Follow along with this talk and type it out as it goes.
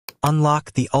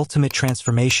Unlock the ultimate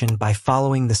transformation by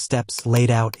following the steps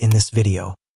laid out in this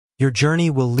video. Your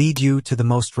journey will lead you to the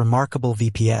most remarkable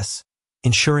VPS,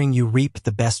 ensuring you reap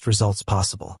the best results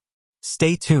possible.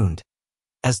 Stay tuned,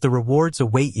 as the rewards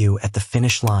await you at the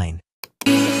finish line.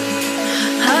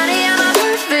 Honey, I'm a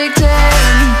perfect 10.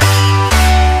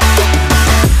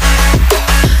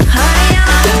 Honey,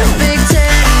 I'm a perfect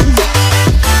 10.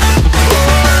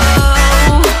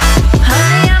 Whoa.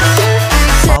 Honey, I'm a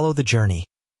perfect 10. Follow the journey.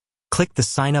 Click the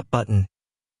sign up button,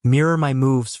 mirror my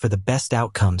moves for the best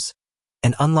outcomes,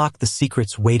 and unlock the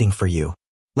secrets waiting for you.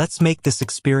 Let's make this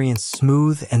experience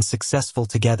smooth and successful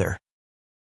together.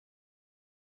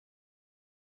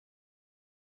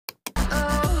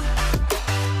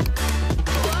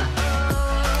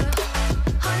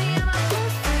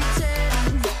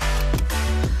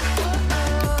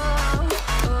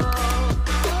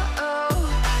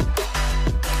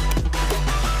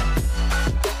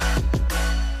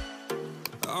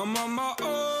 I'm on my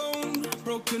own,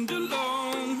 broken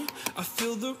alone. I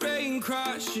feel the rain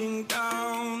crashing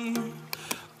down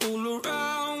all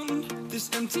around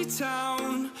this empty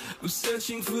town. I'm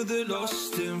searching for the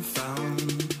lost and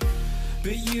found,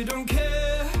 but you don't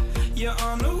care, you're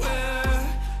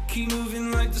unaware. Keep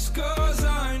moving like the scars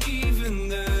aren't even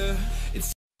there.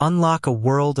 Unlock a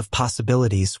world of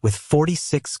possibilities with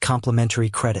 46 complimentary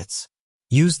credits.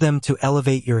 Use them to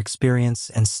elevate your experience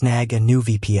and snag a new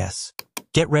VPS.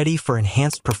 Get ready for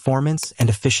enhanced performance and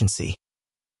efficiency.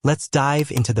 Let's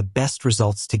dive into the best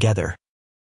results together.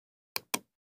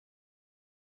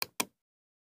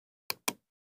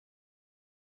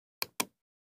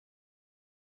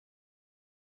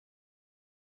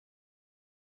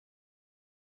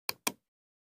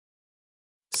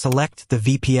 Select the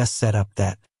VPS setup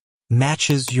that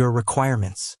matches your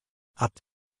requirements. Opt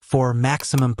for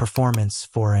maximum performance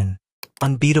for an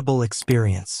unbeatable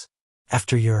experience.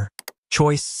 After your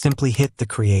choice, simply hit the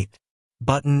Create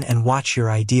button and watch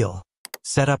your ideal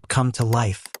setup come to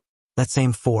life. Let's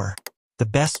aim for the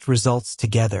best results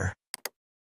together.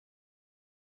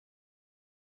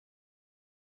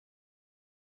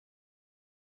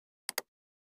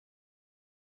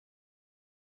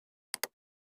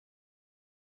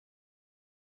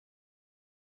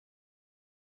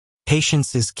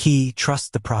 Patience is key.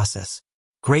 Trust the process.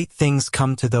 Great things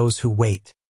come to those who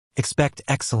wait. Expect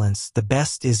excellence. The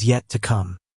best is yet to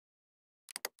come.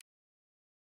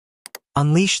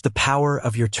 Unleash the power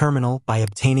of your terminal by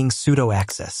obtaining sudo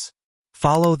access.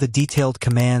 Follow the detailed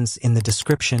commands in the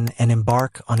description and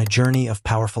embark on a journey of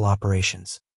powerful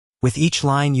operations. With each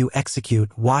line you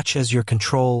execute, watch as your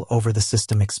control over the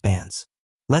system expands.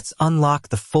 Let's unlock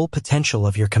the full potential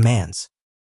of your commands.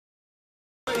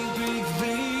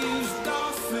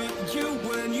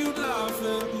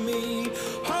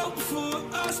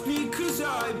 Because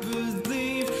I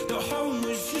believe the home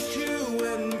is just you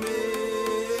and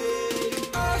me.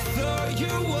 I thought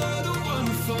you were the one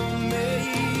for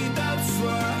me. That's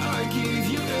why I gave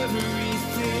you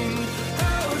everything.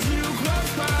 Held you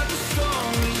close by the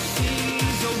stormy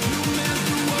seas. Oh, you meant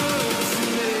the world to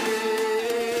me.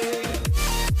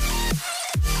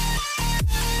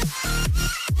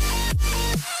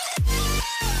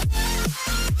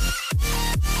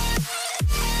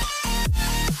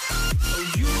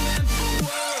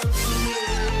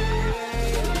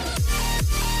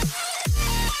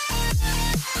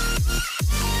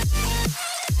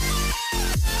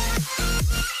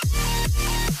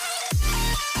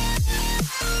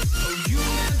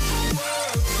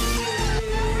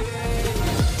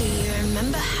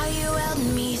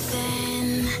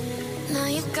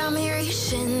 Got me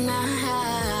reaching out,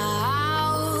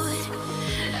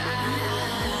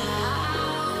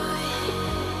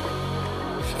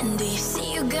 and do you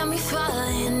see you got me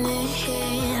falling in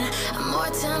more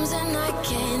times than I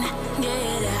can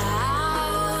get out.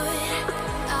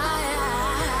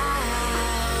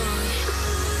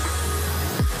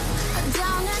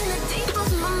 Down in the deep of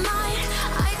my mind,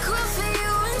 I crawl for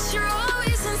you and you're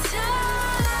always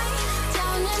inside.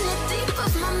 Down in the deep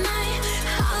of my mind,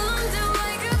 how long do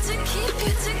I to keep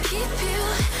you?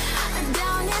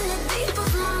 Down in the deep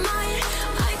of my mind,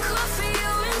 I call for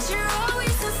you and you're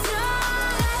always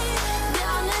inside.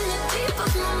 Down in the deep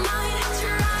of my mind,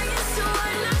 trying so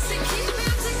hard not to keep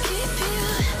you, to keep you.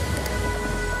 Trying so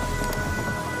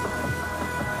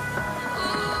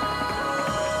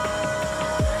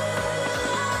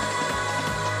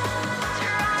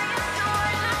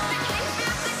hard not to keep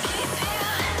you, to keep you.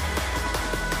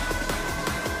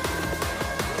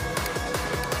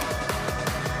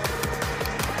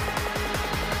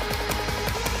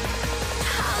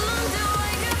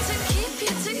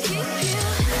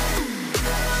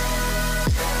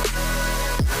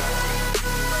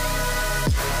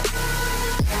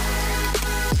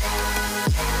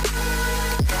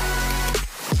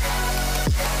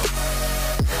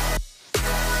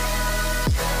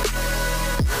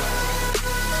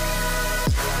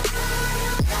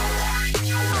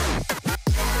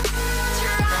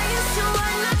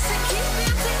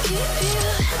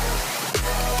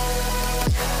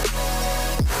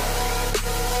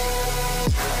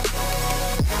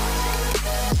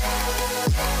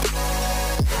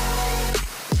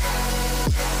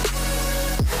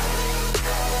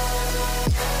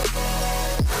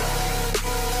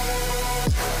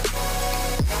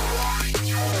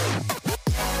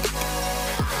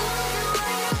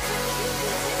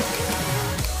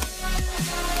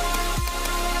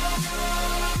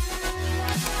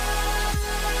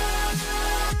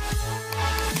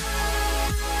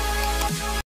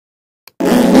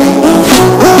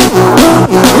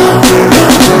 We'll be right back.